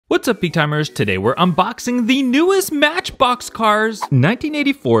What's up, Peak Timers? Today we're unboxing the newest Matchbox cars,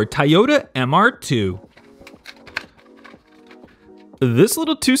 1984 Toyota MR2. This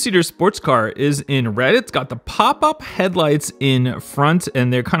little two-seater sports car is in red. It's got the pop-up headlights in front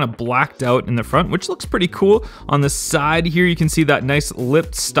and they're kind of blacked out in the front, which looks pretty cool. On the side here, you can see that nice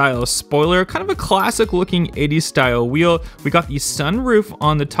lipped style spoiler, kind of a classic looking 80s style wheel. We got the sunroof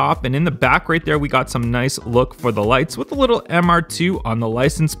on the top, and in the back right there, we got some nice look for the lights with a little MR2 on the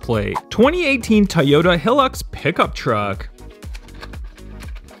license plate. 2018 Toyota Hilux pickup truck.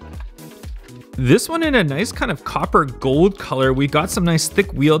 This one in a nice kind of copper gold color. We got some nice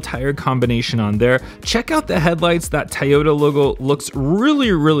thick wheel tire combination on there. Check out the headlights. That Toyota logo looks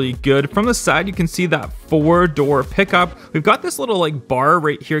really good. From the side, you can see that four-door pickup. We've got this little like bar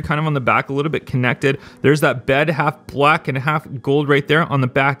right here kind of on the back, a little bit connected. There's that bed, half black and half gold right there on the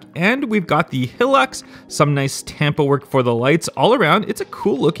back. And we've got the Hilux, some nice Tampa work for the lights. All around, it's a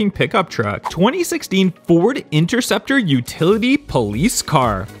cool looking pickup truck. 2016 Ford Interceptor utility police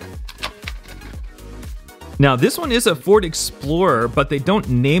car. Now this one is a Ford Explorer, but they don't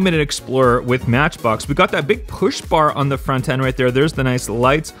name it an Explorer with Matchbox. We got that big push bar on the front end right there. There's the nice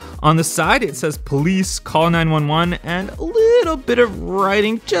lights. On the side it says police, call 911, and a little bit of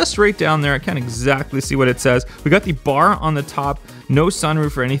writing just right down there. I can't exactly see what it says. We got the bar on the top. No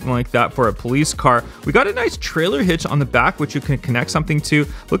sunroof or anything like that for a police car. We got a nice trailer hitch on the back, which you can connect something to.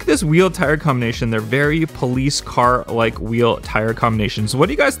 Look at this wheel tire combination. They're very police car-like wheel tire combinations. What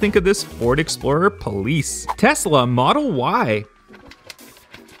do you guys think of this Ford Explorer Police? Tesla Model Y.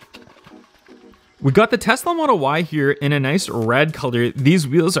 We got the Tesla Model Y here in a nice red color. These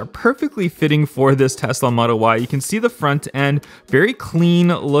wheels are perfectly fitting for this Tesla Model Y. You can see the front end, very clean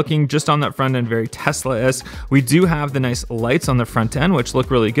looking just on that front end, very Tesla-esque. We do have the nice lights on the front end, which look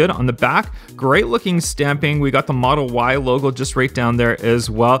really good. On the back, great looking stamping. We got the Model Y logo just right down there as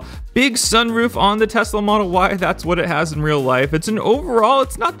well. Big sunroof on the Tesla Model Y. That's what it has in real life. It's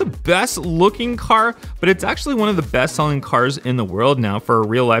it's not the best looking car, but it's actually one of the best selling cars in the world now for a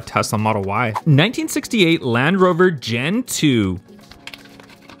real life Tesla Model Y. 1968 Land Rover Gen 2.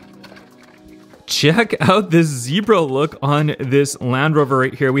 Check out this zebra look on this Land Rover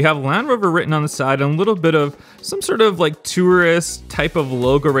right here. We have Land Rover written on the side and a little bit of some sort of like tourist type of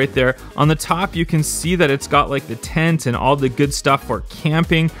logo right there. On the top, you can see that it's got like the tent and all the good stuff for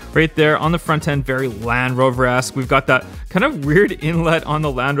camping right there. On the front end, very Land Rover-esque. We've got that kind of weird inlet on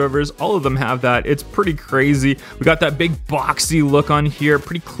the Land Rovers. All of them have that. It's pretty crazy. We got that big boxy look on here,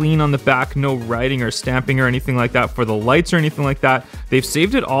 pretty clean on the back, no writing or stamping or anything like that for the lights or anything like that. They've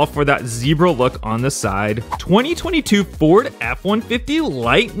saved it all for that zebra look on the side. 2022 Ford F-150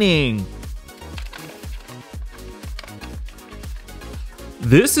 Lightning.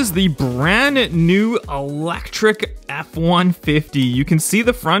 This is the brand new electric F-150. You can see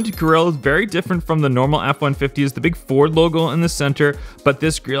the front grille is very different from the normal F-150s. The big Ford logo in the center, but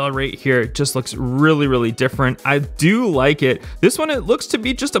this grille right here just looks really different. I do like it. This one, it looks to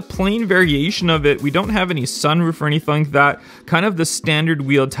be just a plain variation of it. We don't have any sunroof or anything like that. Kind of the standard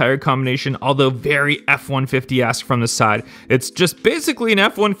wheel tire combination, although very F-150-esque from the side. It's just basically an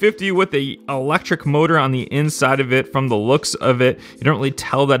F-150 with a electric motor on the inside of it. From the looks of it, you don't really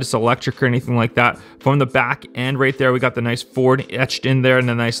tell that it's electric or anything like that. From the back end right there, we got the nice Ford etched in there and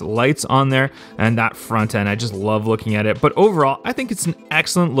the nice lights on there, and that front end, I just love looking at it. But overall, I think it's an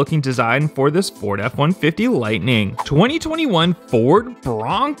excellent looking design for this Ford F-150 Lightning. 2021 Ford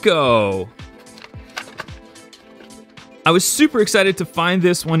Bronco. I was super excited to find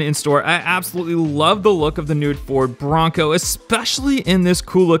this one in store. I absolutely love the look of the new Ford Bronco, especially in this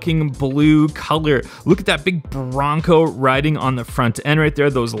cool looking blue color. Look at that big Bronco riding on the front end right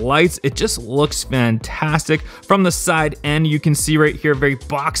there. Those lights, it just looks fantastic. From the side end, you can see right here, very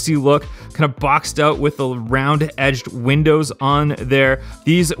boxy look, kind of boxed out with the round edged windows on there.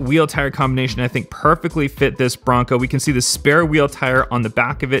 These wheel tire combination, I think, perfectly fit this Bronco. We can see the spare wheel tire on the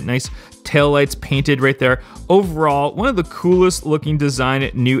back of it. Nice taillights painted right there. Overall, one of the coolest looking design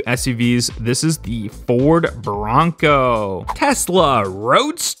new SUVs. This is the Ford Bronco. Tesla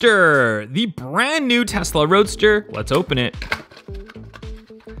Roadster, the brand new Tesla Roadster. Let's open it.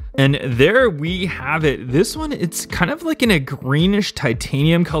 And there we have it. This one, it's kind of like in a greenish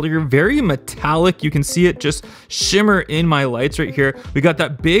titanium color, very metallic. You can see it just shimmer in my lights right here. We got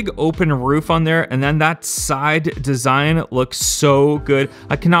that big open roof on there, and then that side design looks so good.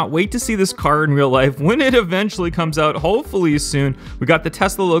 I cannot wait to see this car in real life when it eventually comes out, hopefully soon. We got the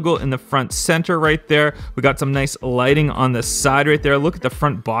Tesla logo in the front center right there. We got some nice lighting on the side right there. Look at the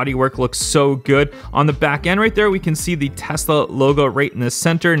front bodywork, looks so good. On the back end right there, we can see the Tesla logo right in the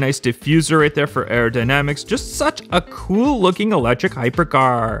center. Nice nice diffuser right there for aerodynamics. Just such a cool looking electric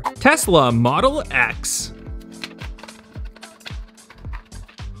hypercar. Tesla Model X.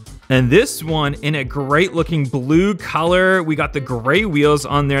 And this one in a great looking blue color. We got the gray wheels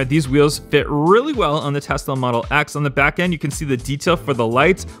on there. These wheels fit really well on the Tesla Model X. On the back end, you can see the detail for the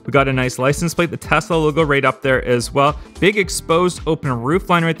lights. We got a nice license plate, the Tesla logo right up there as well. Big exposed open roof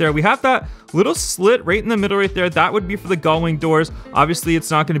line right there. We have that little slit right in the middle right there. That would be for the gullwing doors. Obviously, it's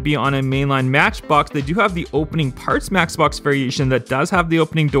not going to be on a mainline Matchbox. They do have the opening parts Matchbox variation that does have the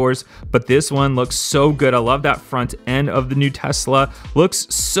opening doors, but this one looks so good. I love that front end of the new Tesla. Looks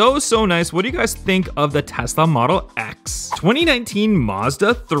so nice. What do you guys think of the Tesla Model X? 2019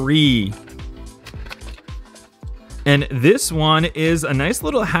 Mazda 3. And this one is a nice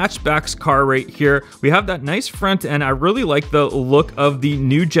little hatchback car right here. We have that nice front end. I really like the look of the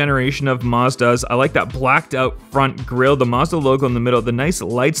new generation of Mazdas. I like that blacked out front grille, the Mazda logo in the middle. The nice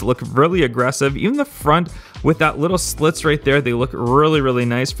lights look really aggressive. Even the front with that little slits right there, they look really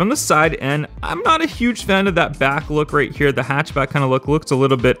nice. From the side end, I'm not a huge fan of that back look right here. The hatchback kind of looks a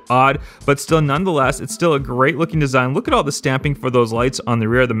little bit odd, but still nonetheless, it's still a great looking design. Look at all the stamping for those lights on the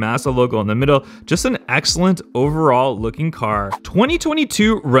rear, the Mazda logo in the middle. Just an excellent overall looking car.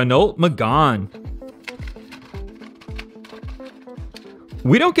 2022 Renault Megane.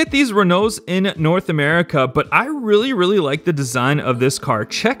 We don't get these Renaults in North America, but I really like the design of this car.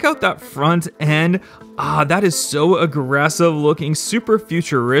 Check out that front end. That is so aggressive looking, super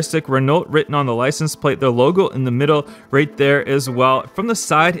futuristic. Renault written on the license plate, the logo in the middle right there as well. From the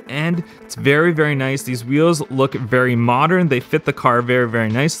side end, it's very nice. These wheels look very modern. They fit the car very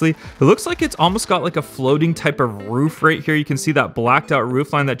nicely. It looks like it's almost got like a floating type of roof right here. You can see that blacked out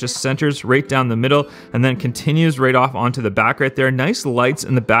roof line that just centers right down the middle and then continues right off onto the back right there. Nice lights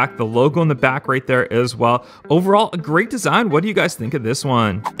in the back, the logo in the back right there as well. Overall, a great design. What do you guys think of this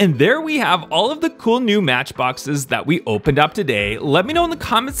one? And there we have all of the cool new Matchboxes that we opened up today. Let me know in the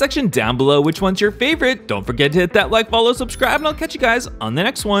comment section down below which one's your favorite. Don't forget to hit that like, follow, subscribe, and I'll catch you guys on the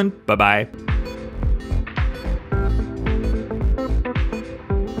next one. Bye bye.